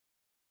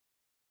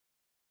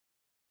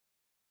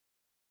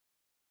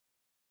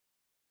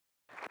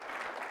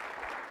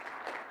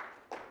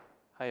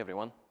Hi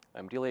everyone.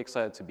 I'm really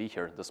excited to be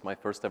here. This is my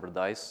first ever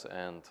D.I.C.E.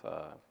 and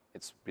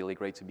it's really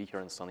great to be here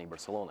in sunny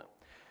Barcelona.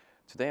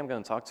 Today I'm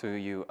going to talk to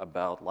you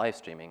about live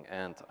streaming,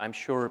 and I'm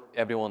sure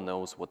everyone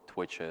knows what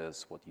Twitch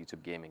is, what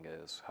YouTube gaming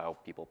is, how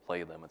people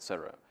play them,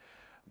 etc.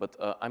 But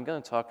I'm going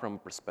to talk from a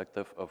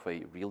perspective of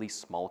a really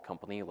small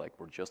company, like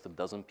we're just a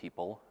dozen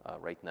people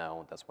right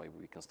now. That's why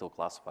we can still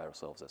classify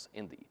ourselves as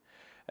indie.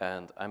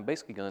 And I'm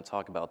basically going to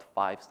talk about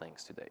 5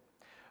 things today.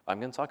 I'm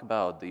going to talk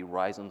about the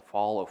rise and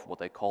fall of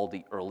what I call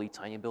the early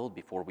tinyBuild.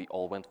 Before we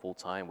all went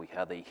full-time, we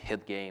had a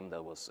hit game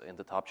that was in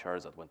the top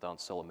charts that went down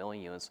to sell 1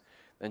 million units,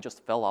 then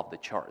just fell off the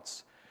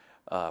charts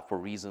for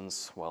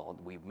reasons, well,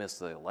 we missed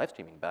the live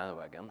streaming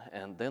bandwagon.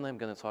 And then I'm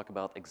going to talk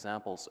about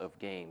examples of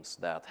games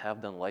that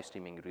have done live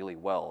streaming really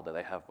well, that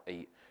I have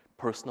a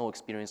personal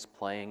experience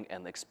playing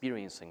and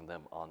experiencing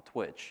them on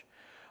Twitch.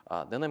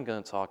 Then I'm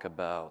going to talk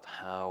about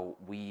how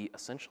we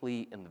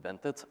essentially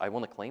invented, I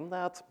want to claim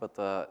that,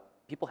 but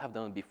people have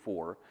done it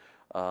before,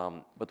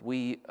 but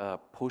we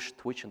pushed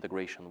Twitch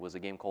integration with a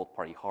game called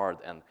Party Hard,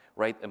 and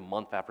right a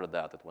month after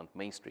that, it went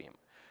mainstream.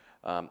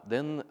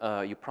 Then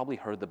you probably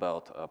heard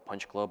about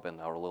Punch Club and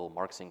our little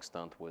marketing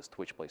stunt with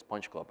Twitch Plays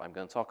Punch Club. I'm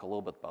going to talk a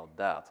little bit about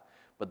that,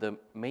 but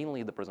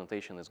mainly the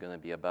presentation is going to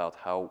be about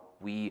how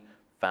we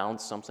found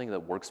something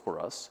that works for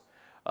us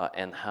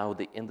and how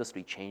the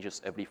industry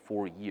changes every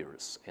 4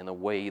 years in a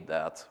way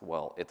that,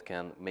 well, it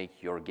can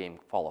make your game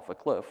fall off a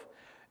cliff,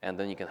 and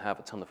then you can have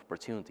a ton of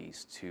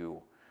opportunities to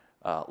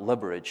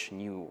leverage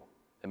new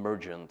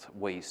emergent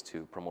ways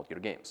to promote your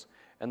games.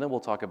 And then we'll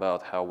talk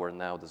about how we're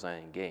now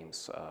designing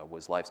games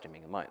with live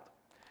streaming in mind.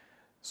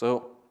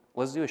 So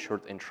let's do a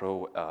short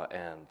intro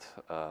and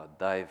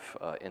dive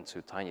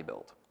into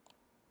tinyBuild.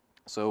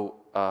 So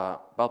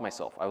about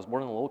myself, I was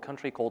born in a little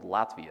country called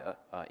Latvia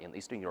in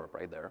Eastern Europe,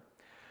 right there.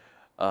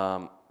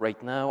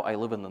 Right now, I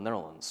live in the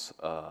Netherlands,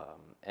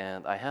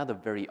 and I had a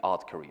very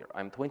odd career.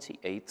 I'm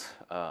 28.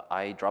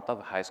 I dropped out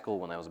of high school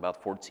when I was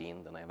about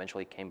 14. Then I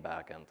eventually came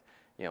back and,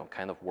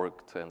 kind of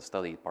worked and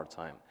studied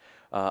part-time.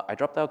 I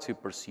dropped out to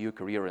pursue a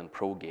career in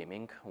pro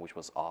gaming, which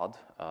was odd.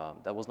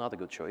 That was not a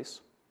good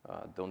choice.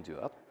 Don't do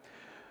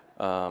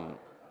that.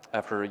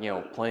 After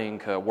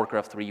playing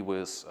Warcraft 3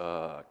 with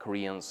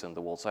Koreans in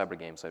the World Cyber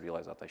Games, I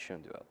realized that I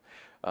shouldn't do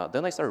it.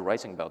 Then I started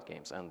writing about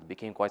games and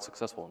became quite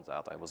successful in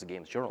that. I was a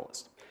games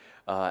journalist.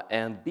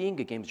 And being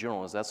a games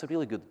journalist, that's a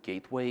really good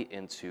gateway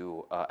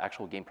into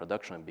actual game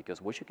production,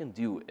 because what you can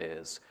do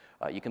is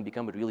you can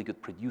become a really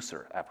good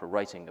producer after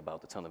writing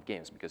about a ton of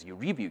games, because you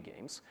review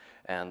games,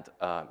 and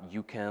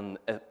you can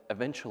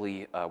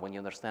eventually, when you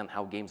understand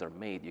how games are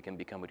made, you can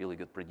become a really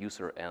good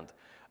producer and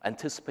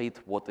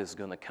anticipate what is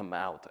going to come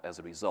out as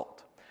a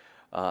result.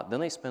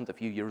 Then I spent a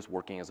few years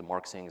working as a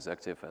marketing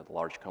executive at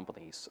large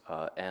companies,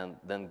 and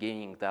then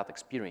gaining that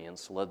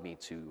experience led me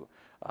to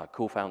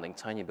co-founding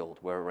tinyBuild,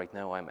 where right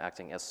now I'm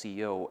acting as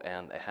CEO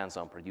and a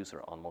hands-on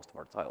producer on most of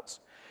our titles.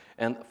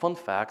 And fun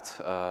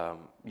fact,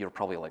 you're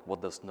probably like,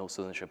 what does no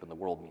citizenship in the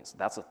world means?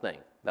 That's a thing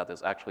that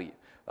is actually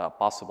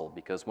possible,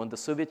 because when the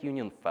Soviet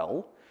Union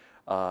fell,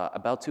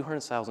 about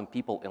 200,000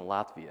 people in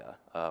Latvia,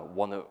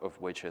 one of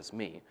which is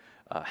me,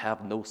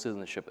 have no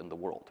citizenship in the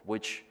world,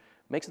 which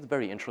makes it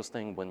very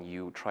interesting when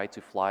you try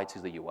to fly to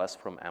the US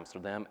from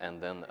Amsterdam,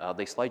 and then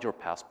they slide your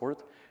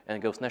passport and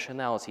it goes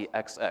nationality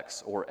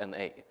XX or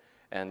NA.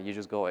 And you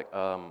just go like,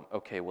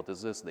 okay, what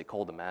is this? They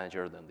call the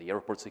manager, then the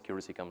airport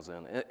security comes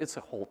in. It's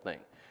a whole thing.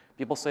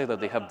 People say that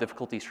they have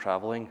difficulties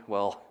traveling.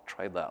 Well,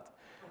 try that.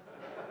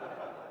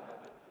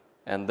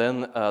 And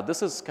then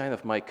this is kind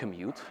of my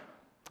commute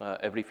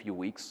every few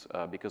weeks,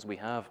 because we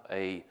have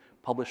a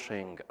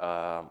publishing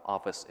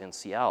office in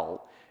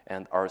Seattle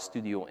and our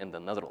studio in the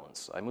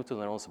Netherlands. I moved to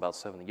the Netherlands about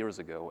 7 years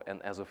ago,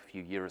 and as of a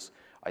few years,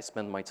 I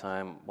spend my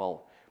time,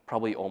 well,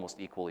 probably almost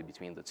equally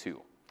between the two.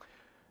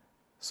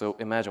 So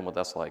imagine what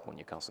that's like when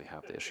you constantly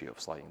have the issue of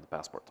sliding the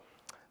passport.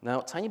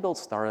 Now, tinyBuild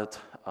started,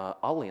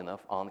 oddly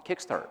enough, on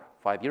Kickstarter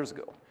 5 years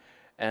ago.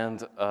 And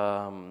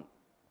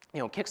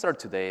Kickstarter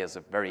today is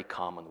a very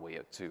common way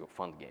to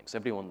fund games.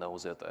 Everyone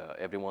knows it.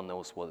 Everyone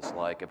knows what it's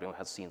like. Everyone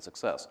has seen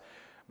success.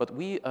 But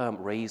we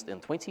raised, in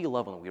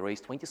 2011, we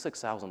raised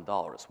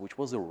 $26,000, which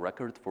was a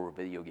record for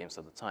video games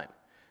at the time.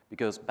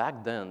 Because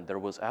back then, there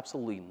was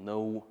absolutely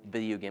no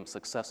video game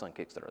success on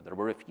Kickstarter. There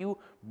were a few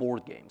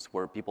board games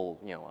where people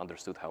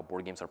understood how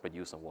board games are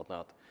produced and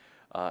whatnot.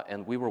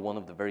 And we were one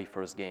of the very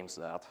first games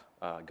that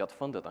got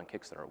funded on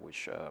Kickstarter,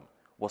 which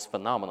was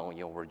phenomenal.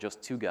 We're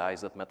just 2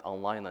 guys that met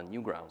online on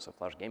Newgrounds, a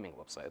Flash gaming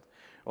website.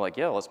 We're like,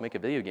 yeah, let's make a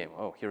video game.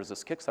 Oh, here's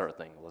this Kickstarter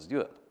thing. Let's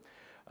do it.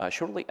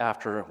 Shortly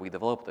after we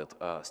developed it,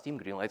 Steam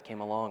Greenlight came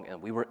along, and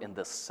we were in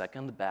the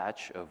 2nd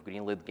batch of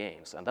greenlit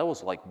games, and that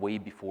was like way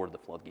before the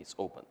floodgates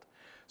opened.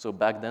 So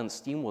back then,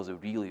 Steam was a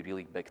really,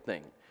 really big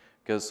thing,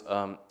 because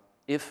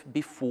if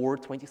before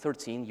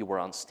 2013 you were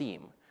on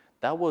Steam,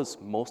 that was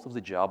most of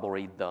the job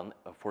already done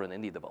for an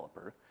indie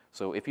developer.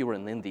 So if you were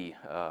an indie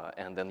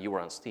and then you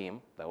were on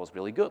Steam, that was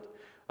really good.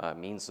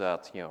 Means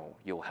that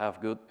you'll have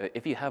good.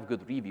 If you have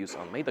good reviews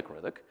on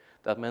Metacritic,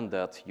 that meant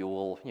that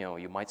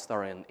you might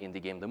star in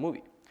Indie Game the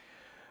Movie.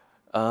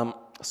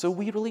 So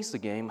we released the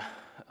game,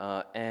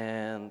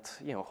 and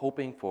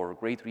hoping for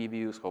great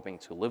reviews, hoping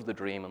to live the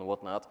dream and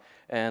whatnot,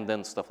 and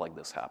then stuff like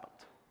this happened.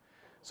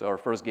 So our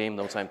first game,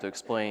 No Time to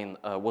Explain,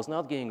 was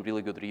not getting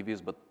really good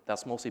reviews, but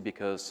that's mostly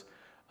because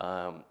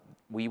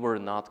we were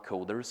not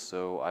coders.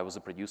 So I was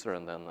a producer,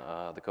 and then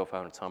the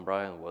co-founder Tom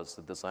Bryan was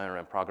the designer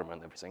and programmer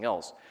and everything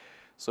else.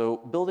 So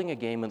building a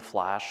game in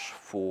Flash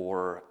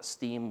for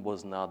Steam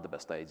was not the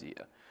best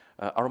idea.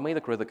 Our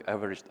Metacritic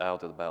averaged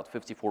out at about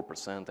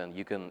 54%, and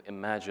you can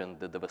imagine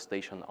the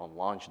devastation on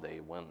launch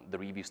day when the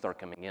reviews start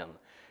coming in,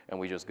 and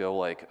we just go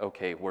like,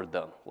 okay, we're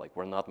done. Like,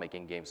 we're not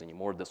making games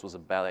anymore. This was a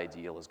bad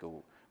idea. Let's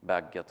go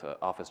back, get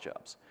office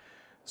jobs.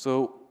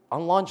 So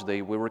on launch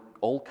day, we were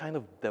all kind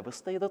of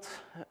devastated,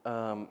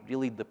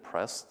 really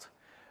depressed.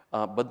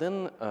 But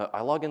then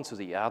I log into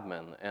the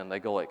admin, and I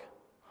go like,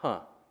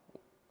 huh,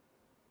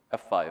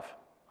 F5.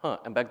 Huh,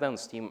 and back then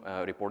Steam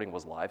reporting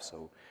was live,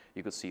 so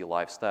you could see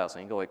live stats,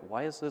 and you go like,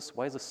 why is this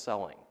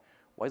selling?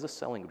 Why is this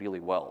selling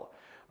really well?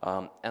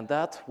 And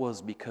that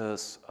was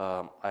because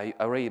I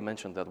already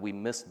mentioned that we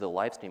missed the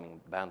live streaming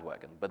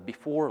bandwagon, but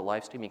before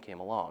live streaming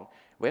came along,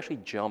 we actually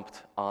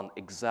jumped on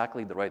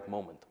exactly the right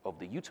moment of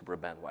the YouTuber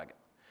bandwagon.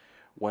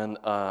 When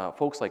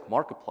folks like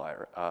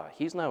Markiplier,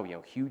 he's now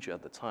huge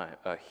at the time,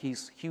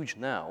 he's huge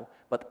now,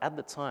 but at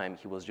the time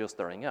he was just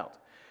starting out.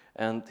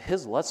 And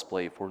his Let's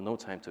Play for No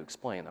Time to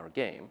Explain, our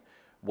game,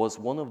 was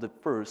one of the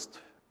first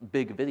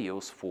big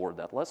videos for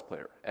that Let's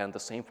Player, and the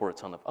same for a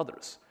ton of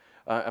others.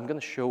 I'm going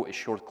to show a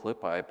short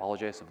clip, I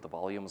apologize if the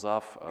volume's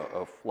off,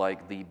 of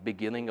like the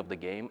beginning of the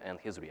game and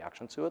his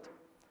reaction to it.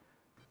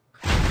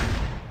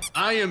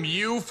 I am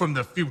you from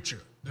the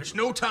future. There's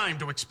no time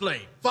to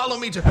explain. Follow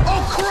me to—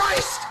 Oh,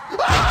 Christ!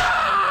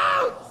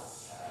 Ah!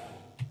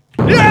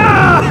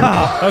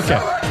 Yeah! Okay.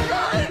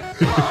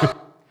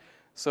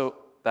 So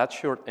that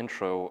short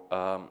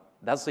intro,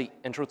 that's the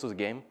intro to the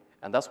game,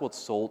 and that's what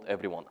sold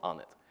everyone on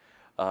it.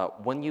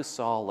 When you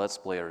saw Let's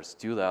Players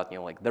do that,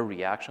 like their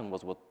reaction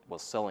was what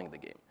was selling the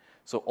game.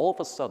 So all of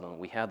a sudden,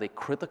 we had a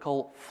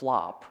critical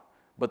flop,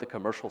 but a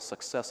commercial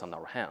success on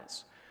our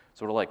hands.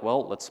 So we're like,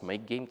 well, let's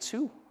make game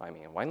 2. I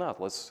mean, why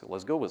not? Let's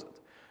go with it.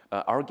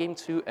 Our game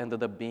 2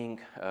 ended up being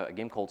a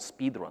game called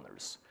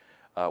Speedrunners,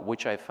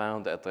 which I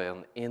found at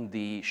an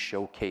indie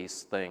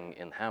showcase thing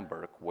in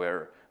Hamburg,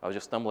 where I was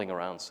just stumbling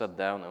around, sat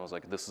down, and I was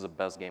like, this is the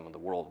best game in the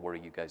world. What are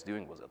you guys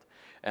doing with it?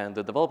 And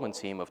the development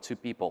team of 2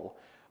 people,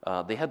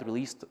 they had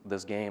released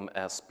this game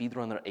as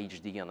Speedrunner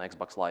HD on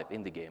Xbox Live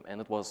indie game,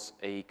 and it was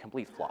a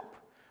complete flop.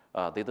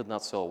 They did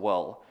not sell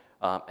well.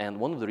 And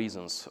one of the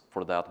reasons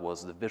for that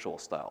was the visual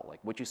style. Like,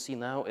 what you see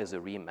now is a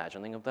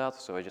reimagining of that.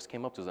 So I just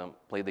came up to them,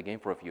 played the game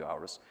for a few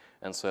hours,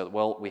 and said,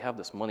 well, we have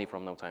this money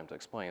from No Time to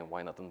Explain.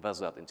 Why not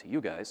invest that into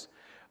you guys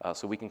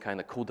so we can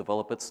kind of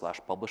co-develop it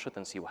 / publish it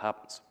and see what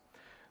happens.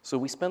 So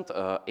we spent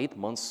 8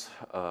 months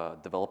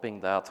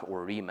developing that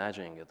or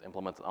reimagining it,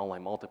 implemented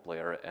online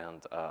multiplayer,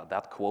 and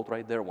that quote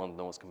right there, one of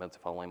the most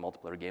competitive online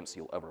multiplayer games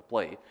you'll ever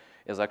play,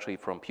 is actually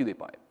from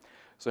PewDiePie.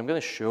 So I'm going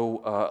to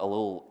show a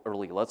little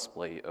early Let's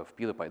Play of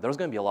PewDiePie. There's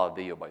going to be a lot of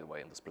video, by the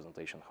way, in this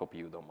presentation. Hope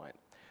you don't mind.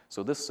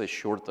 So this is a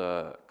short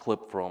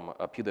clip from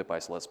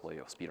PewDiePie's Let's Play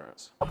of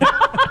Speedrunners. Oh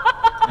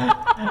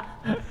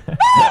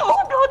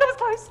god, that was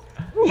close.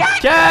 Yeah.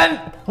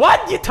 Ken,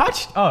 what? You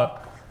touched? Oh,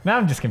 now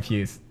I'm just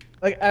confused.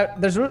 Like,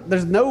 there's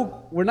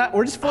no,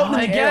 we're just floating in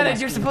the air. I get it.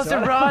 You're supposed to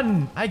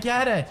run. I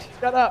get it.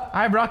 Shut up.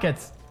 I have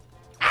rockets.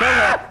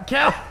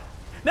 Kill.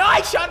 No,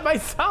 I shot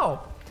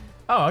myself.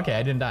 Oh, okay.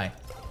 I didn't die.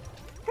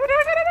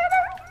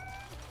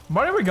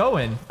 Where are we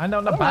going? I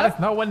know the baddest.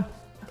 No one.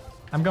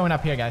 I'm going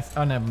up here, guys.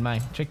 Oh, never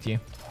mind. Tricked you.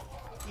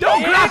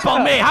 Don't grapple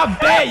me! How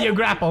dare you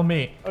grapple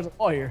me? There's a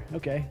lawyer.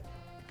 Okay.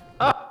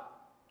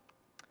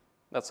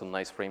 That's a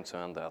nice frame to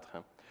end that,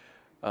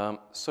 huh?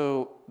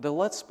 So the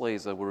Let's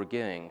Plays that we're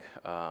getting,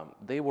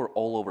 they were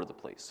all over the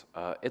place.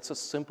 It's a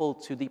simple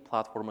 2D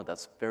platformer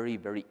that's very,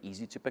 very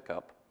easy to pick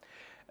up.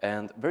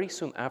 And very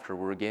soon after,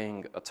 we were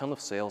getting a ton of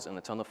sales and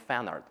a ton of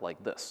fan art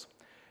like this.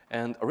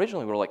 And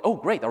originally, we were like, oh,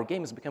 great, our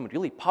game has become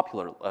really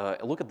popular.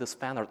 Look at this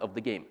fan art of the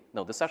game.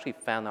 No, this is actually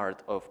fan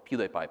art of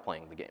PewDiePie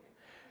playing the game.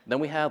 Then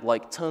we had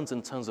like tons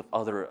and tons of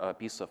other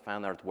pieces of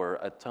fan art where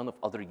a ton of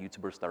other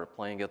YouTubers started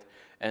playing it,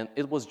 and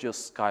it was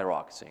just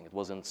skyrocketing. It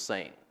was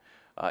insane.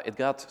 It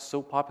got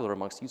so popular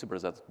amongst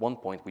YouTubers that at one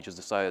point we just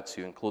decided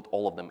to include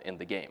all of them in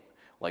the game.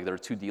 Like there are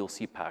 2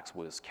 DLC packs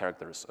with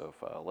characters of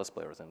Let's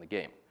Players in the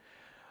game.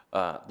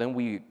 Then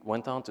we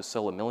went on to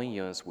sell 1 million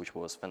units, which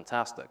was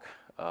fantastic.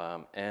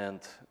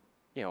 And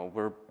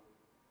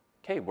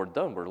we're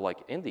done. We're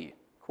like, indie,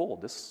 cool,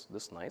 this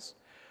is nice.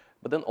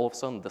 But then all of a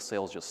sudden, the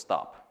sales just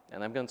stop.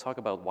 And I'm going to talk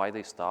about why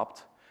they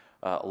stopped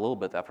a little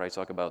bit after I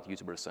talk about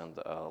YouTubers and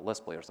Let's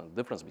Players and the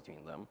difference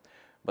between them.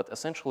 But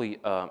essentially,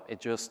 it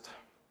just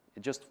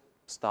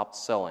stopped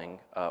selling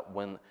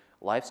when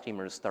live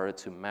streamers started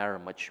to matter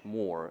much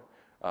more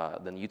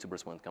than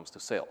YouTubers when it comes to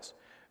sales.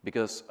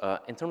 Because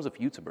in terms of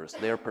YouTubers,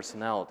 they're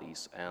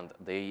personalities, and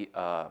they,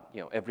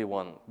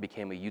 everyone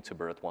became a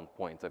YouTuber at one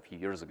point a few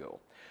years ago.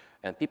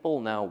 And people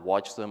now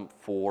watch them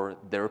for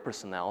their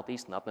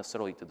personalities, not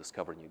necessarily to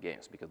discover new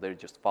games, because they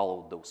just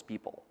follow those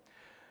people.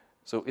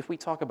 So if we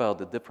talk about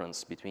the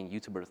difference between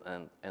YouTubers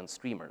and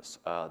streamers,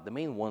 the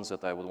main ones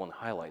that I would want to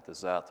highlight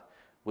is that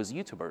with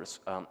YouTubers,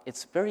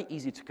 it's very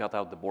easy to cut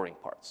out the boring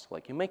parts.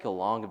 Like you make a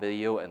long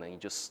video and then you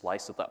just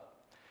slice it up.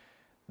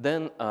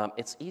 Then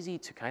it's easy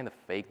to kind of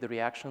fake the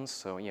reactions.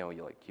 So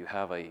you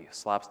have a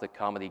slapstick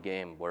comedy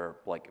game where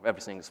like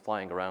everything is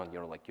flying around,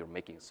 you're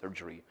making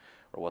surgery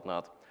or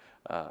whatnot,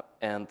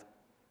 and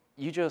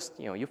you just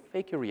you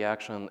fake your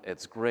reaction.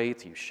 It's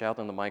great. You shout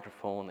on the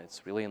microphone.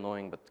 It's really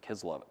annoying, but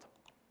kids love it.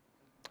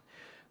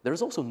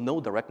 There's also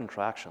no direct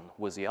interaction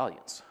with the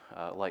audience.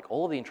 Like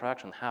all of the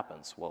interaction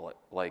happens,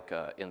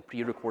 in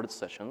pre-recorded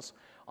sessions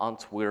on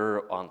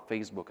Twitter, on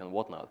Facebook, and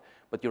whatnot.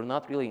 But you're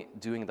not really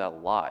doing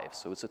that live,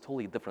 so it's a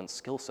totally different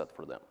skill set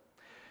for them.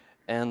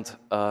 And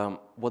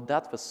what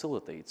that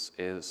facilitates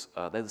is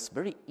that it's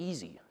very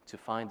easy to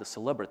find the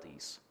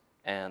celebrities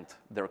and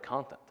their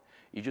content.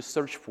 You just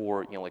search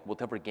for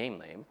whatever game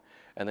name,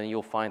 and then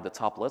you'll find the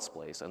top Let's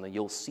Plays, and then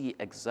you'll see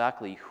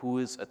exactly who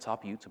is a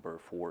top YouTuber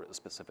for a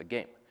specific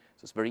game.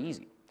 So it's very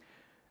easy.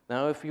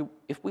 Now, if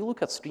we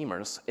look at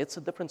streamers, it's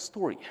a different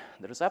story.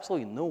 There's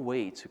absolutely no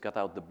way to cut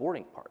out the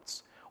boring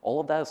parts.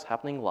 All of that is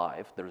happening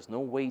live. There's no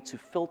way to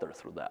filter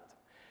through that.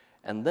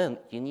 And then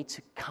you need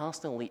to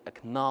constantly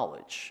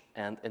acknowledge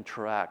and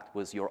interact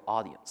with your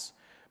audience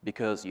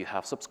because you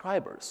have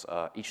subscribers.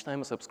 Each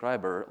time a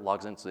subscriber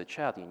logs into the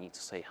chat, you need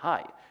to say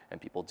hi,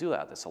 and people do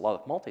that. It's a lot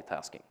of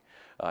multitasking.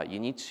 You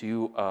need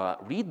to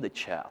read the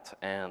chat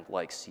and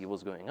see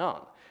what's going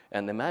on.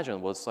 And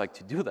imagine what it's like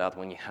to do that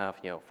when you have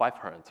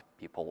 500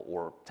 people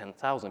or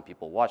 10,000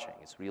 people watching.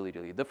 It's really,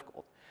 really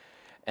difficult.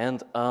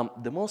 And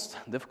the most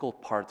difficult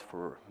part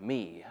for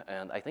me,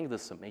 and I think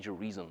this is a major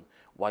reason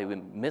why we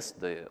missed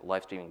the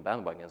live streaming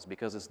bandwagon, is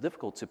because it's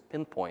difficult to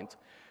pinpoint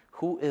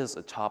who is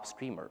a top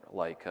streamer,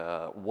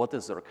 what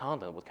is their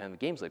content, what kind of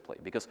games they play,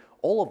 because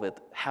all of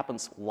it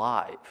happens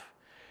live.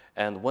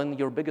 And when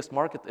your biggest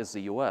market is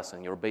the US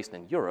and you're based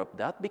in Europe,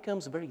 that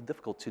becomes very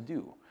difficult to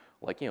do.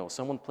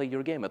 Someone played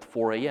your game at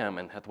 4 a.m.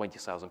 and had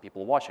 20,000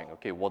 people watching.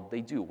 Okay, what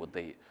they do, what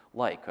they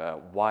like,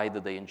 why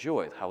did they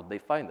enjoy it, how did they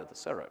find it,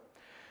 etc.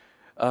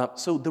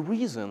 So the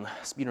reason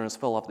speedrunners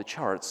fell off the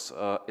charts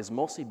is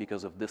mostly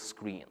because of this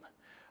screen.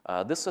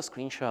 This is a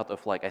screenshot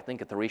of I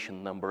think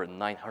iteration number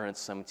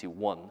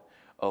 971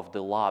 of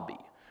the lobby,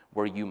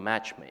 where you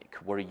matchmake,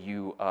 where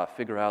you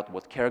figure out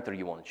what character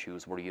you want to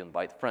choose, where you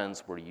invite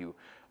friends, where you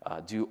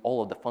do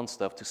all of the fun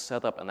stuff to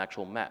set up an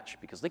actual match.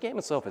 Because the game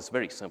itself is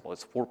very simple.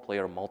 It's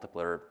 4-player,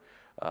 multiplayer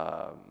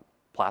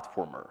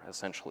platformer,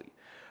 essentially.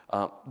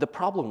 The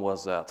problem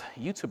was that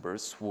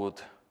YouTubers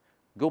would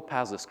go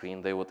past the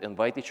screen, they would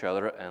invite each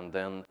other, and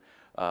then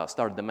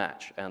start the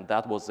match. And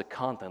that was the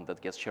content that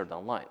gets shared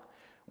online.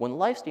 When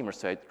live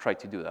streamers try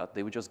to do that,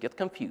 they would just get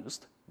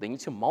confused. They need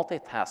to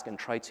multitask and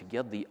try to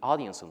get the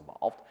audience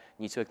involved,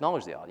 need to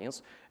acknowledge the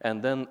audience,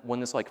 and then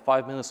when it's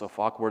 5 minutes of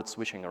awkward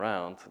switching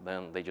around,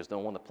 then they just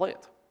don't want to play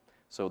it.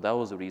 So that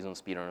was the reason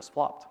speedrunners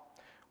flopped,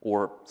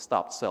 or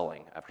stopped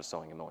selling after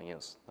selling 1 million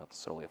units. Not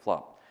necessarily a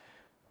flop.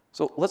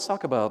 So let's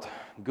talk about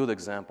good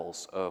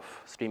examples of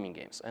streaming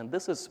games. And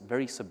this is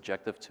very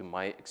subjective to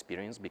my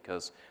experience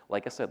because,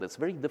 like I said, it's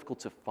very difficult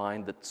to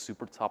find the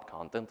super top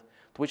content.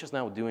 Twitch is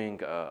now doing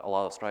a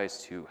lot of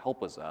strides to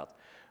help with that.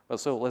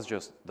 So let's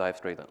just dive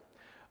straight in.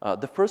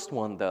 The first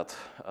one that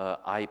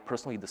I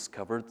personally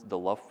discovered the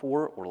love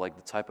for, or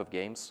the type of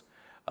games,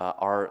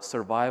 are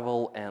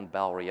survival and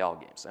battle royale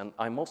games. And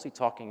I'm mostly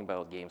talking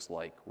about games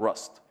like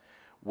Rust,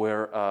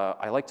 where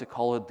I like to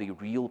call it the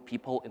real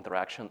people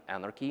interaction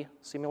anarchy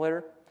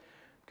simulator.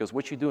 Because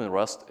what you do in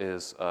Rust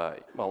is,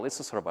 it's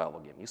a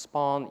survival game. You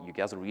spawn, you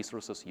gather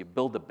resources, you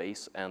build a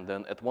base, and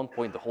then at one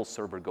point the whole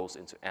server goes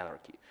into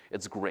anarchy.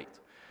 It's great.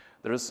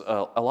 There's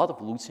a lot of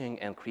looting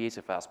and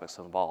creative aspects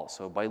involved.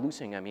 So by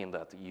looting, I mean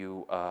that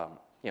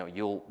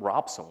you'll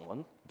rob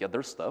someone, get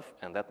their stuff,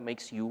 and that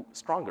makes you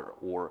stronger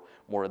or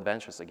more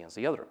adventurous against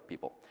the other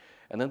people.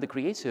 And then the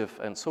creative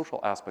and social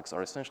aspects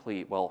are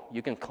essentially,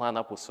 you can clan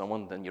up with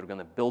someone, then you're going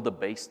to build a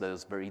base that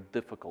is very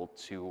difficult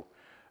to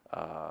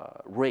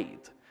raid.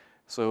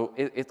 So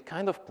it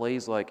kind of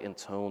plays in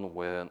tone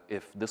when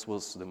if this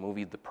was the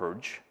movie The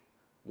Purge,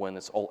 when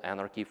it's all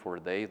anarchy for a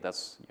day,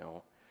 that's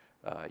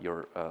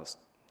your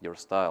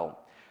style.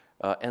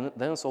 And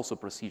then it's also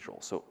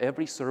procedural. So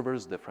every server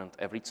is different.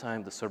 Every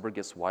time the server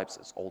gets wipes,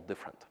 it's all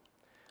different.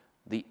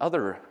 The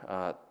other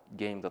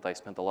game that I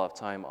spent a lot of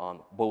time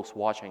on both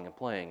watching and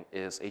playing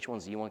is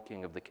H1Z1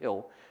 King of the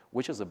Kill,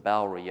 which is a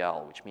battle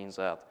royale, which means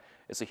that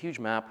it's a huge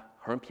map,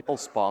 100 people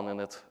spawn in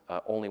it,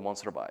 only one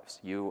survives.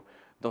 You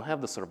don't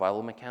have the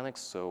survival mechanics,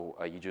 so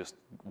you just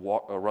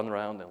run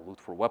around and loot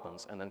for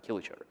weapons and then kill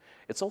each other.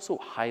 It's also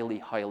highly,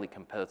 highly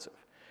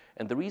competitive.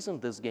 And the reason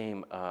this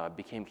game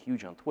became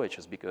huge on Twitch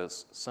is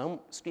because some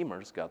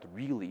streamers got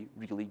really,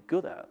 really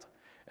good at it.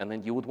 And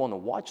then you would want to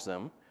watch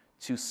them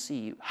to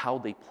see how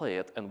they play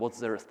it and what's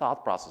their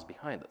thought process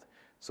behind it.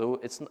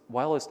 So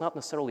while it's not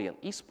necessarily an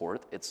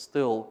esport, it's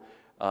still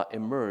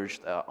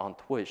emerged on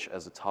Twitch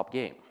as a top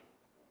game.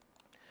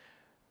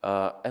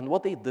 And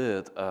what they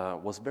did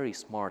was very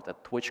smart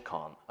at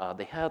TwitchCon.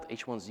 They had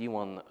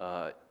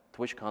H1Z1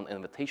 TwitchCon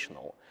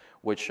Invitational,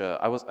 which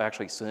I was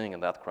actually sitting in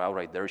that crowd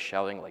right there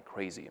shouting like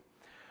crazy,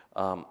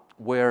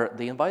 where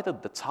they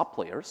invited the top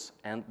players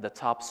and the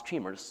top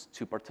streamers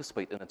to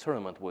participate in a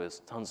tournament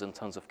with tons and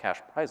tons of cash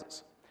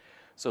prizes.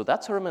 So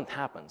that tournament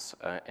happens,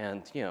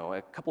 and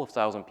a couple of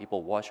thousand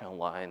people watch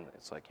online.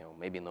 It's like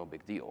maybe no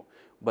big deal,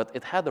 but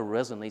it had a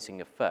resonating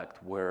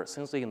effect where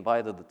since they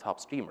invited the top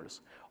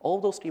streamers, all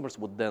of those streamers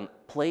would then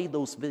play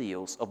those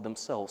videos of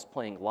themselves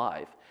playing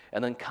live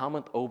and then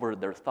comment over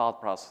their thought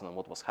process and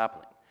what was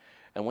happening.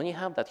 And when you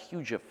have that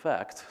huge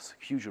effect,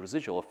 huge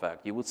residual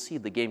effect, you would see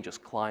the game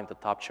just climb the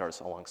top charts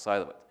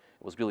alongside of it.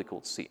 It was really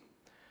cool to see.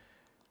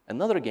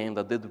 Another game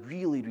that did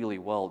really, really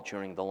well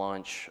during the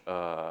launch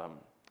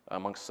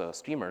amongst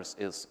streamers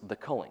is The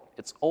Culling.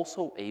 It's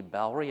also a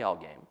Battle Royale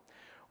game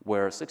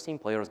where 16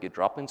 players get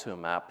dropped into a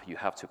map. You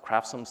have to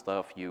craft some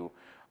stuff, you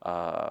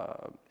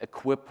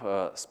equip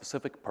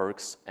specific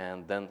perks,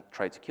 and then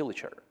try to kill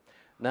each other.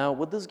 Now,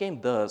 what this game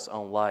does,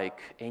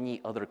 unlike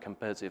any other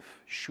competitive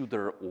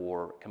shooter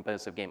or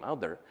competitive game out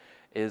there,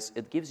 is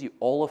it gives you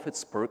all of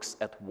its perks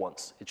at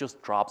once. It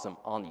just drops them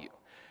on you.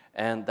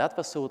 And that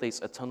facilitates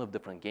a ton of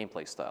different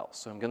gameplay styles.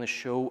 So I'm going to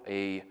show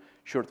a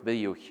short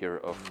video here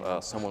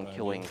of someone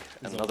killing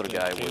another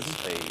guy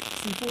with a...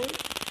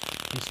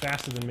 He's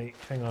faster than me.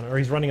 Hang on. Or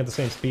he's running at the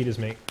same speed as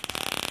me.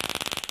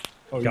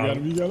 Oh, you got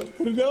it.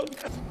 Put it down.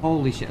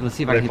 Holy shit. Let's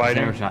see if I can hit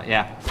the arrow shot.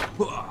 Yeah.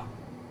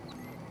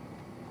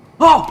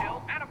 Oh!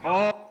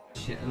 Oh!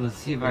 Shit. Let's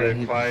see if I can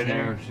hit the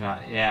arrow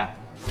shot. Yeah.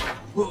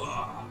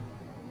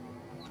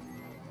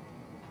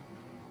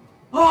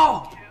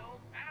 Oh!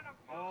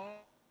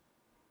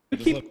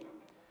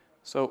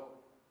 So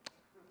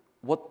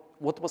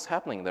what was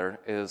happening there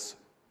is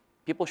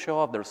people show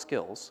off their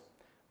skills,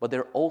 but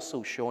they're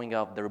also showing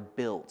off their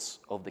builds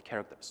of the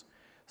characters.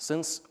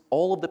 Since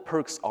all of the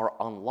perks are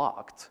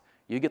unlocked,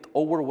 you get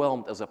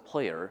overwhelmed as a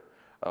player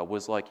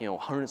with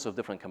hundreds of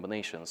different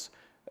combinations.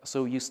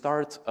 So you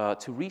start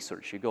to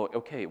research. You go,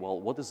 okay, well,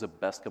 what is the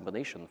best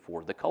combination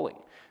for The Culling?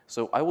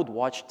 So I would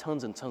watch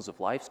tons and tons of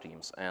live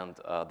streams, and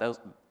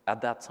at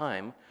that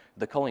time,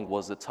 The Culling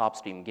was the top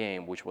stream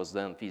game, which was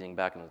then feeding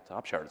back into the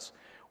top charts,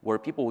 where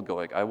people would go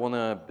like, I want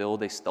to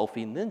build a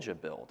stealthy ninja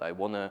build. I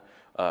want to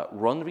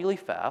run really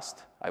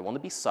fast. I want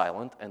to be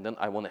silent, and then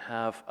I want to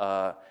have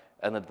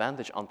an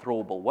advantage on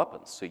throwable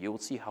weapons. So you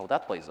would see how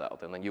that plays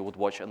out. And then you would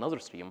watch another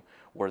stream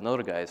where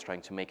another guy is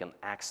trying to make an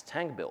axe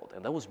tank build.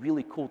 And that was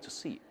really cool to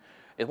see.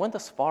 It went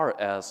as far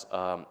as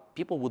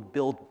people would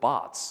build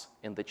bots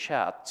in the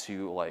chat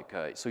to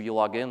so you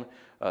log in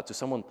to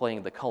someone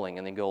playing The Culling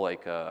and then go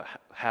like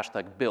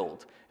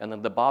 #build. And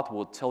then the bot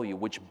would tell you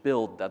which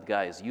build that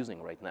guy is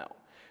using right now.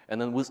 And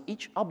then with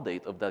each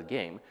update of that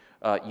game,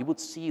 you would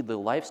see the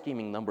live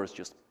streaming numbers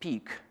just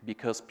peak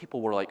because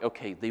people were like,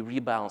 okay, they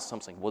rebalanced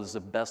something. What is the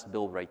best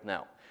build right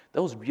now?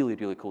 That was really,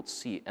 really cool to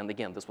see. And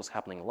again, this was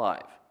happening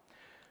live.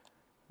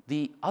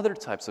 The other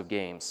types of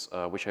games,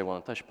 which I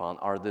want to touch upon,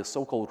 are the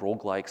so-called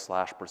roguelike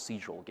 /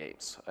 procedural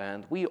games.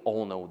 And we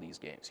all know these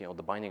games.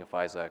 The Binding of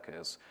Isaac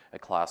is a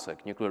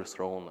classic. Nuclear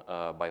Throne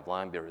by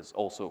Vlambeer is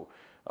also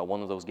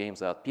one of those games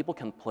that people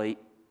can play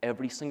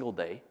every single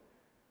day,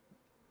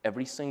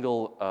 every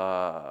single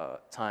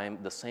time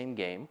the same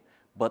game,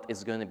 but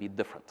it's going to be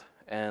different.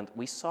 And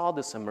we saw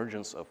this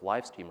emergence of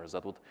live streamers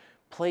that would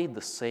play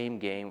the same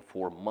game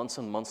for months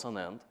and months on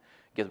end,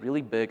 get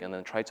really big, and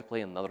then try to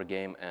play another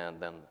game,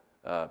 and then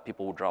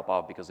people would drop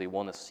off because they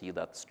want to see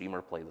that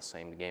streamer play the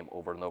same game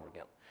over and over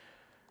again.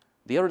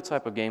 The other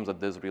type of games that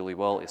does really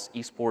well is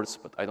esports,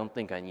 but I don't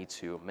think I need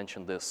to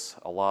mention this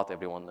a lot.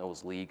 Everyone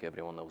knows League,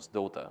 everyone knows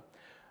Dota.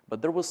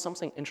 But there was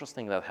something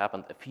interesting that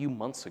happened a few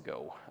months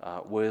ago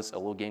with a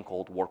little game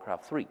called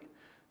Warcraft 3.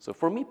 So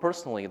for me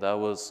personally, that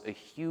was a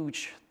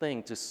huge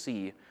thing to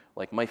see,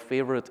 like my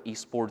favorite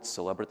esports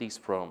celebrities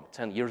from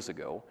 10 years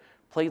ago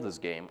play this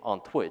game on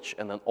Twitch,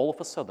 and then all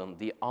of a sudden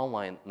the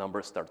online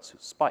numbers start to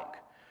spike.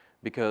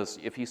 Because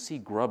if you see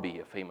Grubby,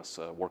 a famous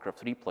Warcraft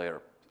 3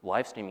 player,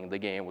 live streaming the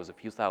game with a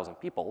few thousand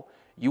people,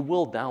 you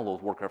will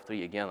download Warcraft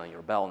 3 again on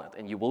your Battle.net,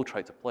 and you will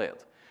try to play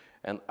it.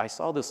 And I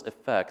saw this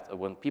effect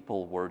when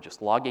people were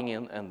just logging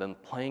in and then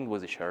playing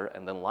with each other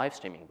and then live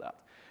streaming that.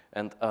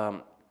 And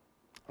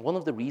one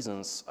of the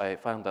reasons I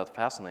found that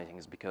fascinating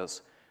is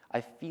because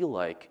I feel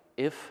like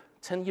if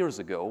 10 years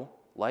ago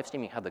live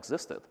streaming had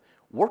existed,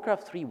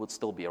 Warcraft 3 would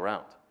still be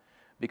around.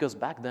 Because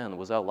back then,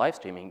 without live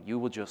streaming, you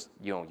would just,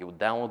 you would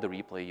download the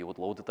replay, you would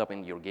load it up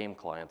in your game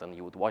client, and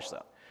you would watch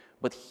that.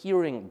 But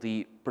hearing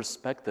the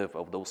perspective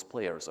of those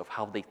players, of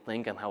how they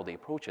think and how they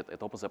approach it,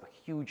 it opens up a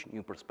huge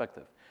new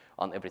perspective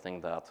on everything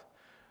that,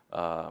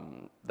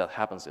 that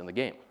happens in the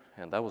game.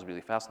 And that was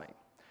really fascinating.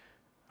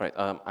 All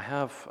right, I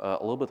have a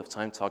little bit of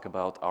time to talk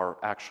about our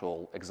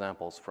actual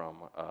examples from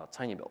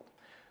tinyBuild.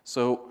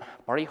 So,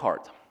 Party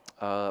Hard.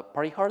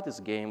 Party Hard is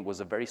a game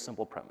with a very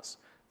simple premise.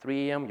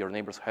 3 a.m., your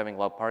neighbor's having a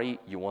loud party,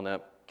 you want to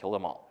kill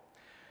them all.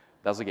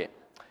 That's the game.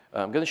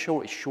 I'm going to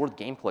show a short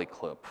gameplay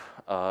clip,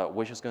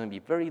 which is going to be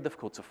very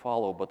difficult to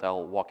follow, but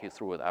I'll walk you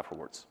through it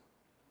afterwards.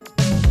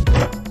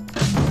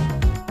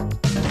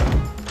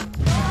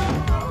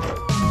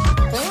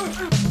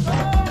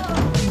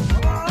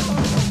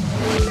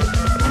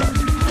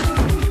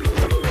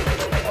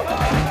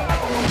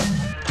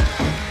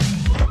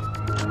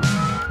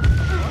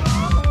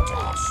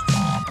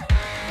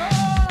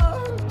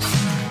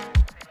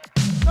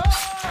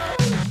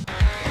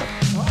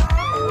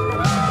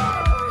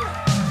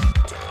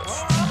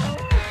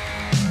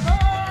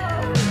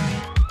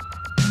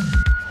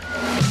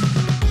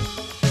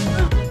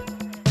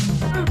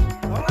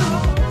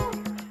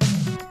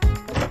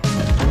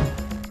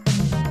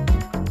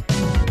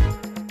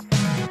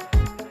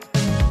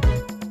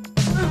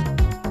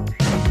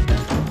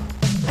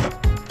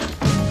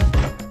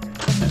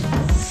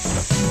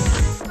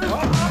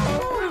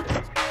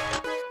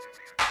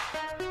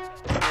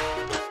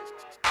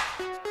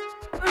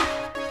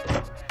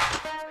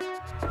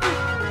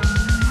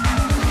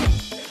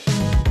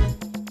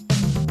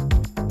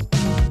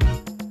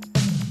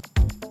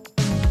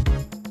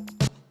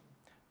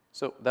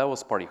 So that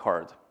was Party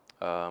Hard.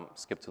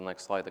 Skip to the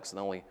next slide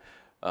accidentally.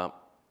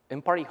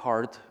 In Party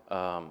Hard,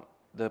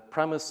 the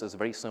premise is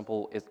very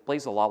simple. It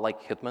plays a lot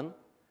like Hitman.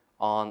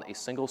 On a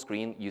single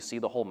screen, you see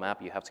the whole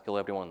map, you have to kill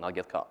everyone and not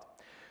get caught.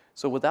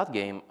 So with that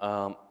game,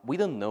 we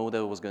didn't know that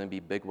it was going to be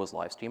big with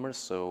live streamers,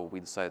 so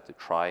we decided to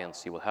try and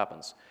see what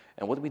happens.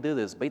 And what we did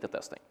is beta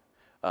testing.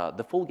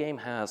 The full game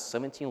has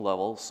 17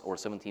 levels or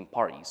 17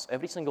 parties.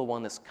 Every single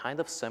one is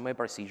kind of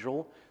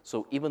semi-procedural,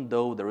 so even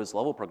though there is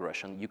level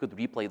progression, you could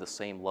replay the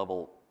same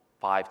level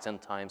 5, 10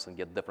 times and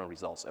get different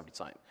results every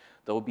time.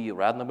 There will be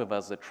random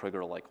events that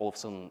trigger, like all of a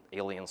sudden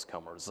aliens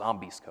come or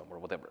zombies come or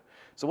whatever.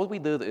 So what we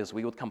did is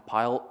we would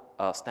compile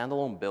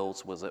standalone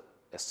builds with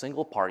a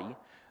single party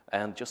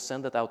and just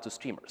send it out to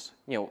streamers.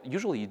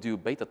 Usually you do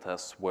beta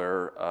tests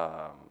where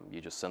you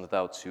just send it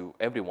out to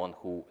everyone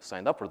who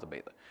signed up for the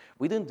beta.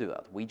 We didn't do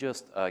that. We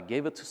just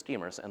gave it to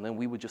streamers, and then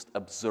we would just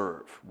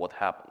observe what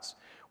happens.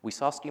 We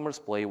saw streamers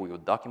play, we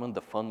would document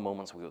the fun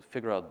moments, we would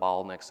figure out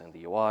bottlenecks in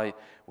the UI,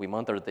 we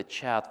monitored the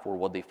chat for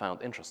what they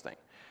found interesting.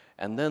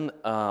 And then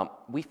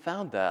we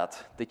found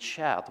that the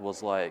chat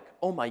was like,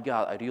 oh my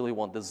God, I really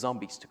want the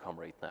zombies to come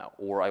right now,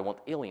 or I want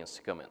aliens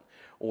to come in,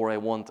 or I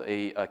want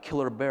a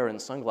killer bear in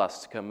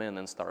sunglasses to come in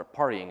and start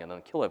partying and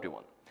then kill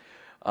everyone.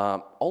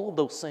 All of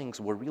those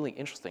things were really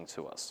interesting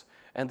to us.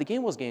 And the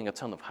game was getting a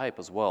ton of hype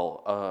as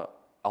well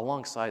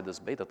alongside this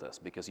beta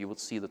test, because you would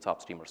see the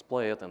top streamers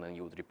play it and then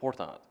you would report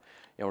on it.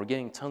 We're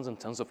getting tons and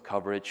tons of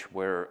coverage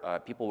where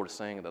people were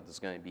saying that it's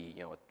going to be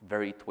a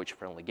very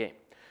Twitch-friendly game.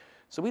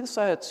 So we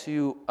decided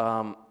to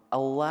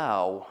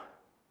allow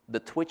the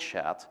Twitch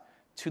chat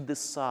to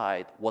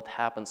decide what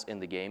happens in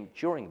the game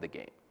during the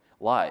game,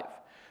 live.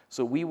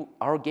 So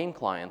our game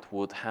client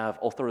would have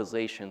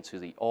authorization to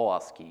the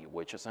OAuth key,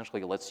 which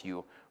essentially lets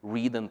you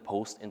read and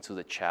post into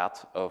the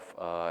chat of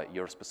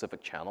your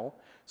specific channel.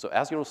 So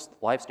as you're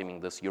live streaming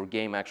this, your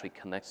game actually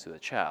connects to the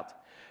chat.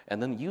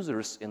 And then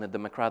users in a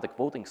democratic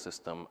voting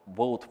system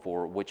vote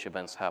for which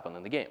events happen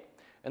in the game.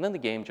 And then the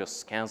game just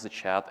scans the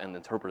chat and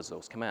interprets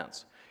those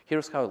commands.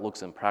 Here's how it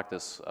looks in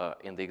practice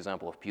in the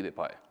example of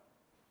PewDiePie.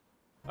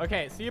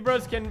 Okay, so you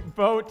bros can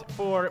vote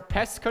for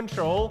pest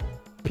control,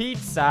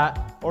 pizza,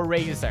 or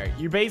razor.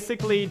 You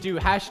basically do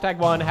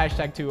 #1,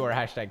 #2, or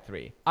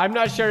 #3. I'm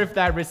not sure if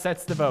that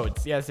resets the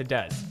votes. Yes, it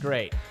does.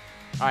 Great.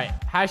 All right,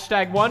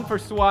 #1 for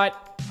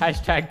SWAT,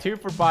 #2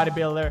 for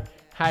bodybuilder,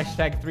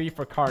 #3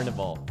 for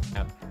carnival.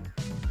 Yeah.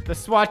 The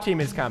SWAT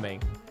team is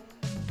coming.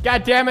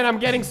 God damn it, I'm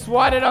getting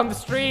swatted on the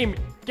stream.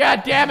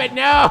 God damn it,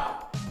 no!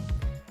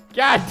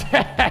 God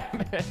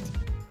damn it!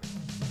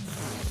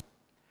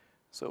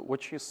 So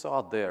what you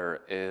saw there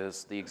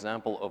is the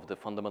example of the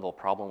fundamental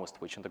problem with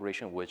Twitch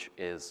integration, which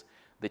is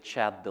the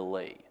chat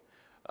delay.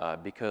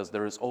 Because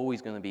there is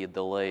always going to be a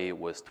delay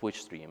with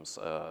Twitch streams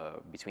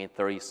between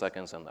 30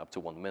 seconds and up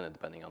to 1 minute,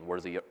 depending on where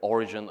the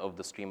origin of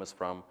the stream is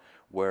from,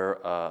 where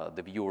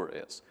the viewer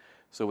is.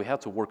 So we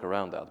had to work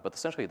around that, but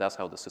essentially that's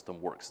how the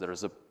system works. There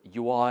is a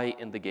UI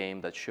in the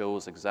game that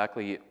shows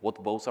exactly what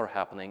votes are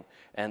happening,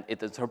 and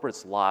it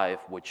interprets live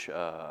which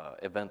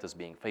event is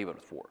being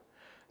favored for.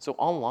 So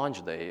on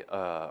launch day,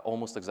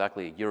 almost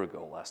exactly a year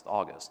ago, last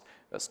August,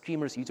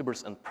 streamers,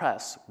 YouTubers, and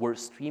press were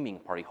streaming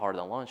Party Hard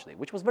on launch day,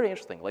 which was very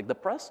interesting. Like the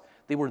press,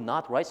 they were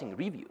not writing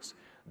reviews.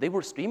 They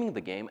were streaming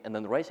the game and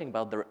then writing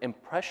about their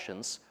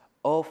impressions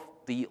of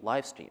the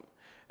live stream.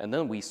 And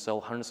then we sell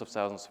hundreds of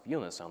thousands of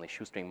units on a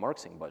shoestring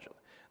marketing budget.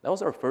 That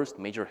was our first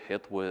major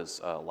hit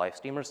with live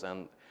streamers,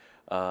 and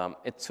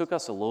it took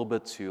us a little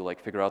bit to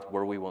figure out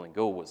where we want to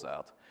go with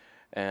that.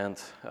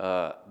 And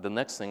the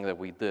next thing that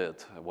we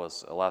did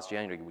was last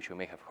January, which you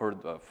may have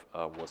heard of,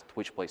 was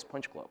Twitch Plays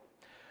Punch Club.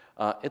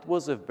 It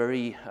was a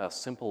very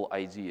simple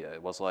idea.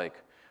 It was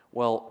like,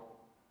 well,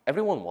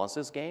 everyone wants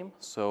this game,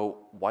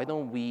 so why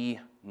don't we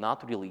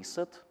not release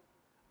it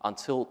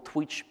until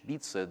Twitch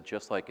beats it,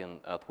 just like in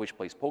Twitch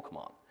Plays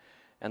Pokemon.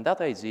 And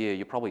that idea,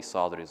 you probably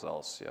saw the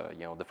results.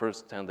 You know, the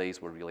first 10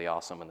 days were really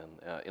awesome, and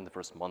then in the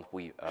first month,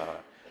 we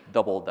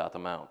doubled that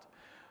amount.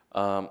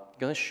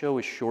 Gonna show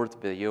a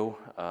short video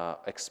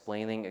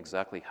explaining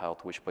exactly how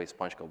Twitch Plays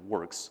Punch Club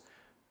works.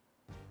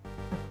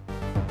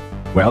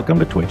 Welcome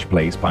to Twitch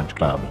Plays Punch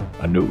Club,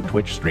 a new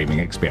Twitch streaming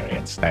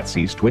experience that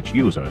sees Twitch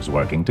users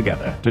working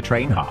together to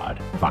train hard,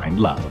 find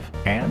love,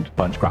 and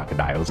punch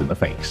crocodiles in the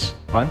face.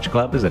 Punch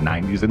Club is a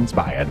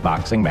 90s-inspired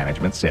boxing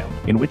management sim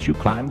in which you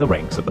climb the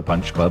ranks of the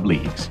Punch Club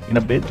leagues in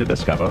a bid to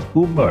discover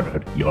who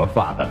murdered your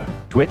father.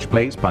 Twitch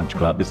Plays Punch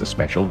Club is a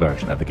special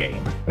version of the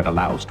game that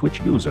allows Twitch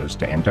users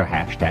to enter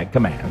hashtag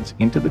commands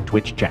into the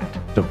Twitch chat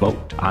to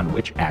vote on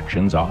which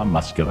actions our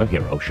muscular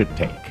hero should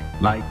take,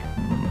 like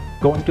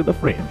going to the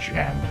fridge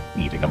and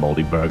eating a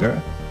moldy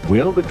burger?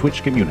 Will the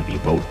Twitch community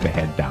vote to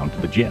head down to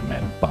the gym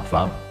and buff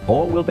up?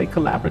 Or will they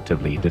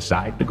collaboratively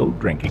decide to go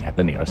drinking at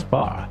the nearest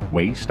bar,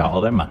 waste all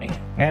their money,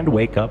 and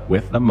wake up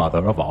with the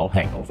mother of all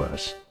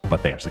hangovers?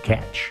 But there's a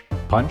catch.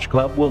 Punch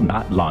Club will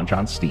not launch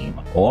on Steam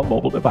or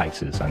mobile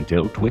devices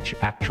until Twitch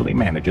actually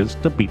manages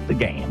to beat the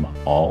game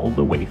all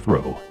the way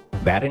through.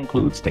 That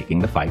includes taking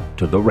the fight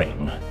to the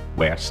ring,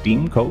 where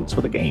Steam codes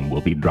for the game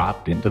will be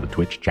dropped into the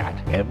Twitch chat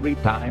every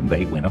time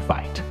they win a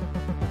fight.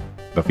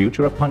 The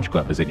future of Punch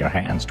Club is in your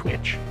hands,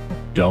 Twitch.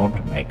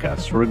 Don't make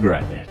us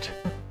regret it.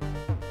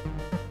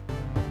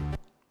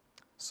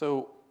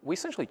 So we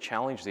essentially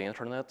challenged the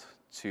internet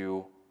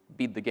to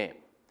beat the game.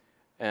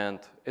 And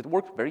it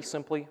worked very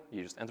simply.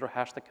 You just enter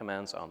hashtag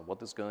commands on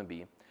what it's going to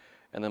be.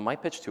 And then my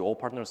pitch to all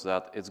partners is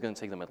that it's going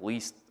to take them at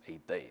least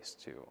 8 days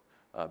to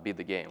beat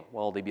the game.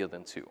 Well, they beat it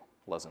in 2,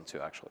 less than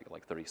 2 actually,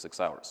 like 36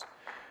 hours.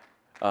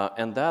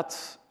 And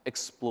that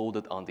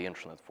exploded on the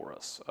internet for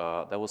us.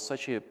 That was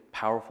such a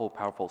powerful,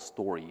 powerful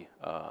story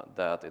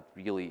that it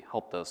really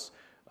helped us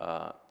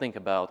think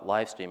about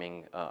live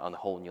streaming on a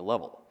whole new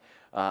level.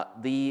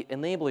 The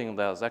enabling of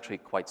that is actually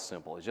quite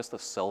simple. It's just a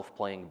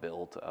self-playing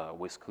build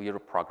with clear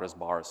progress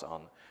bars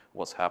on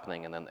what's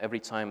happening. And then every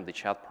time the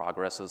chat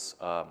progresses,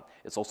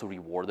 it's also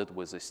rewarded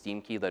with a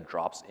Steam key that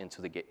drops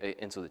into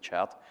the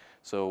chat.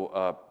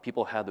 So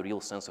people had a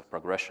real sense of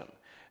progression.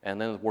 And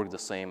then it worked the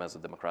same as a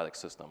democratic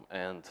system.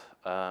 And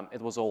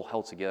it was all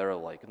held together,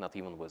 like not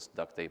even with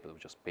duct tape, it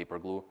was just paper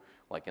glue.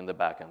 Like in the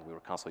back end, we were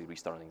constantly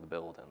restarting the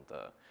build and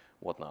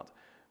whatnot.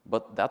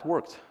 But that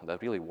worked,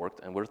 that really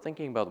worked. And we're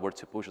thinking about where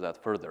to push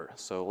that further.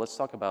 So let's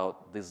talk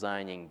about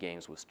designing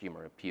games with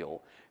streamer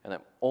appeal. And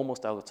I'm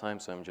almost out of time,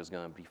 so I'm just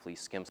gonna briefly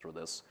skim through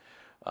this.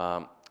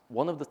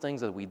 One of the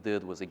things that we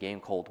did was a game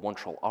called One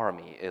Troll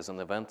Army, is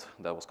an event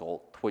that was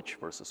called Twitch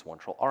versus One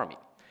Troll Army.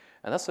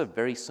 And that's a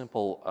very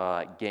simple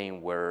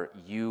game where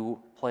you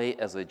play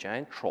as a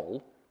giant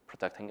troll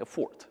protecting a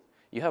fort.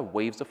 You have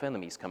waves of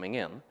enemies coming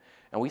in,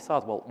 and we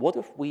thought, well, what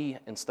if we,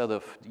 instead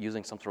of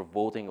using some sort of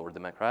voting or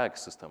democratic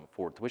system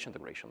for Twitch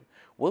integration,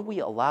 what if we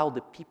allow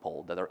the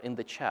people that are in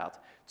the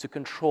chat to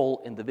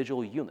control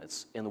individual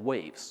units in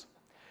waves?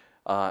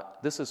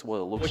 This is what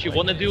it looks like. What you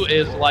want to do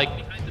is like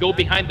go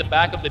behind the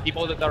back of the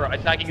people that are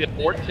attacking the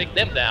fort, take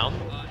them down,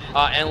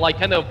 and like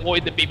kind of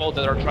avoid the people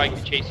that are trying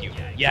to chase you.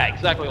 Yeah,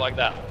 exactly like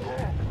that.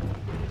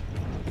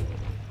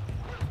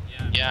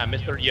 Yeah,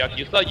 Mr. Yuck,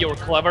 you thought you were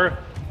clever.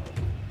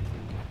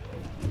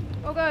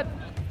 Oh god.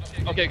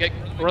 Okay, okay,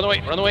 run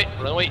away, run away,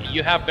 run away.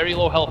 You have very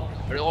low health.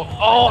 Very low.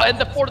 Oh, and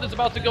the fort is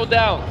about to go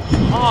down.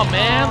 Oh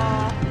man.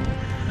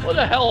 What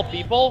the hell,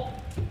 people?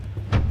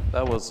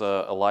 That was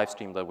a live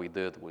stream that we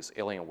did with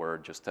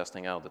Alienware, just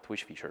testing out the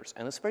Twitch features.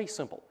 And it's very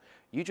simple.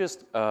 You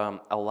just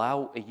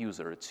allow a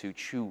user to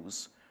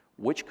choose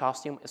which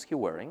costume is he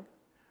wearing,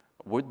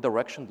 what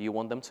direction do you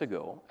want them to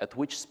go, at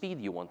which speed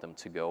you want them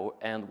to go,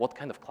 and what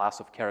kind of class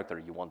of character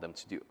you want them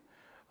to do.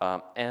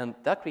 And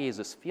that creates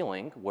this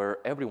feeling where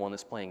everyone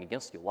is playing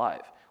against you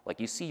live. Like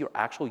you see your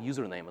actual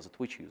username as a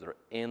Twitch user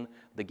in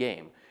the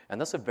game. And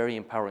that's a very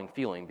empowering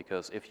feeling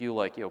because if you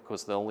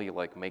constantly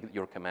make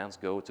your commands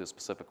go to a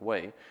specific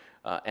way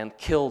and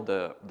kill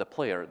the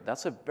player,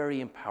 that's a very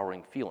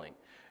empowering feeling.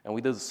 And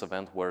we did this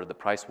event where the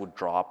price would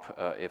drop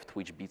if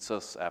Twitch beats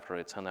us after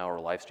a 10-hour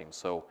live stream.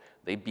 So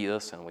they beat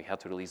us and we had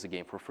to release the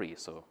game for free,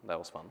 so that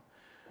was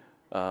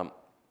fun.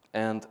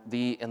 And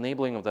the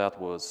enabling of that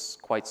was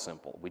quite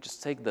simple. We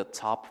just take the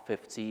top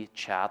 50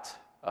 chat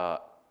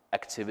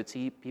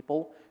activity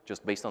people,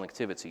 just based on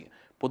activity,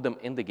 put them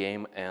in the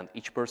game, and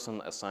each person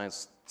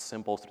assigns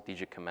simple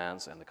strategic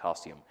commands and the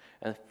costume.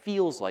 And it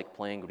feels like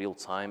playing real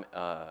time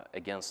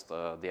against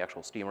the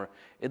actual streamer.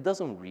 It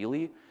doesn't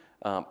really,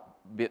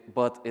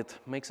 but it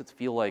makes it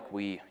feel like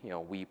we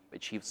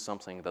achieved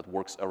something that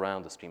works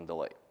around the stream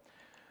delay.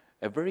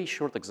 A very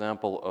short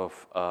example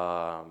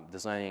of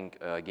designing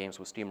games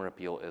with streamer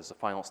appeal is the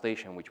Final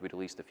Station, which we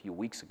released a few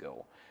weeks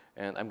ago.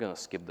 And I'm going to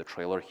skip the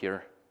trailer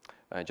here.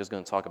 I'm just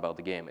going to talk about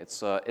the game.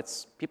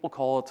 People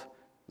call it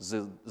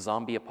the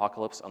zombie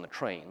apocalypse on a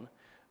train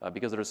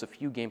because there's a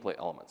few gameplay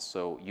elements.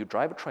 So you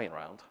drive a train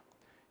around,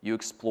 you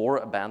explore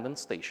abandoned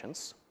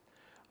stations,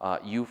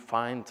 you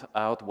find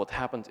out what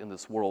happened in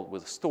this world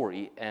with a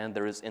story, and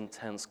there is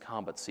intense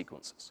combat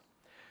sequences.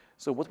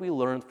 So what we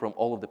learned from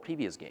all of the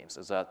previous games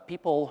is that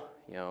people,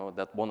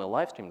 that want to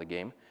live stream the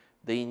game,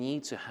 they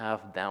need to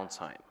have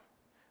downtime.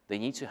 They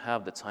need to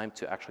have the time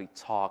to actually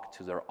talk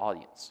to their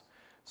audience.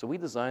 So we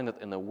designed it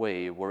in a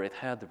way where it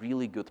had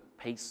really good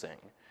pacing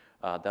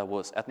that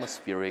was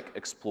atmospheric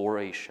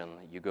exploration.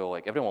 You go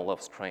like, everyone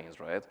loves trains,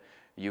 right?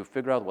 You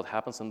figure out what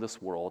happens in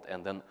this world,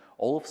 and then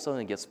all of a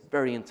sudden it gets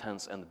very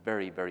intense and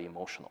very, very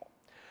emotional.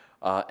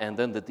 And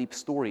then the deep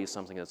story is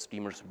something that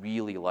streamers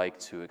really like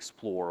to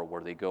explore,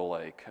 where they go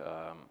like,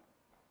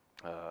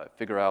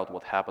 figure out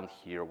what happened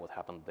here, what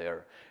happened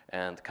there,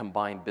 and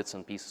combine bits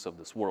and pieces of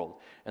this world.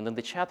 And then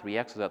the chat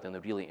reacts to that in a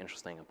really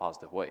interesting and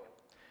positive way.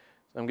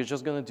 So I'm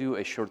just going to do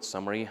a short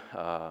summary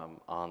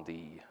on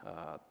the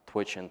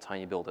Twitch and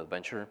tinyBuild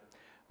adventure.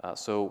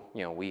 So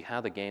we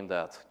had a game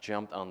that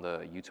jumped on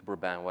the YouTuber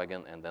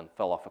bandwagon and then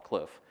fell off a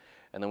cliff.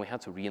 And then we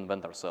had to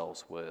reinvent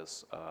ourselves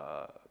with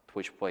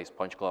Twitch Plays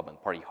Punch Club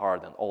and Party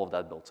Hard, and all of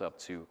that built up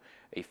to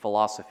a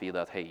philosophy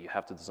that, hey, you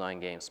have to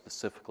design games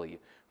specifically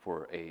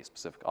for a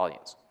specific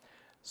audience.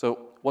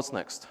 So what's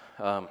next?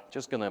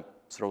 Just gonna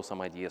throw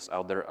some ideas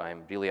out there.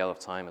 I'm really out of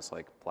time. It's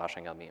like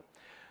flashing at me.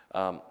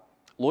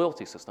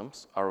 Loyalty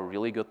systems are a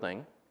really good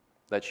thing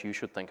that you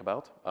should think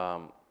about,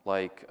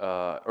 like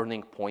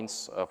earning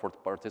points for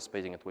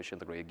participating in Twitch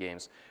integrated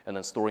games, and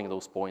then storing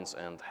those points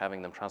and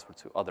having them transferred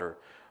to other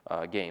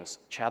games.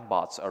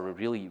 Chatbots are a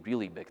really,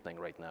 really big thing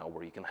right now,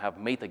 where you can have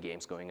meta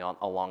games going on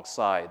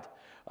alongside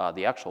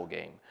the actual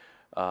game.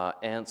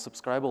 And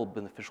subscribable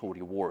beneficial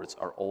rewards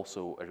are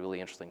also a really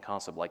interesting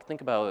concept. Like,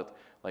 think about it,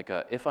 like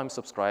if I'm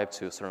subscribed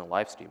to a certain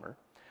live streamer,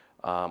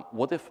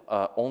 what if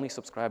only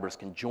subscribers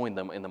can join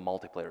them in a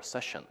multiplayer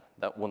session?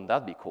 Wouldn't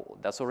that be cool?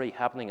 That's already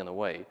happening in a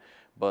way,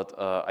 but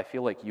I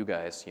feel like you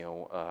guys,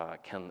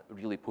 can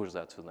really push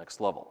that to the next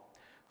level.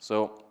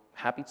 So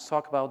happy to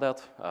talk about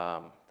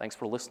that. Thanks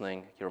for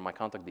listening. Here are my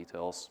contact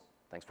details.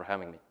 Thanks for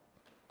having me.